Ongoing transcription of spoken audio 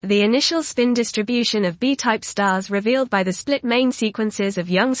The initial spin distribution of B-type stars revealed by the split main sequences of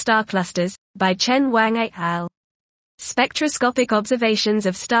young star clusters, by Chen Wang et al. Spectroscopic observations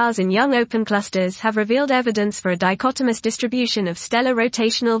of stars in young open clusters have revealed evidence for a dichotomous distribution of stellar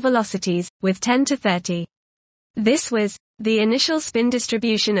rotational velocities, with 10 to 30. This was the initial spin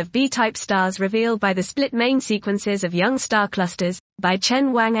distribution of B-type stars revealed by the split main sequences of young star clusters, by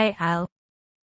Chen Wang et al.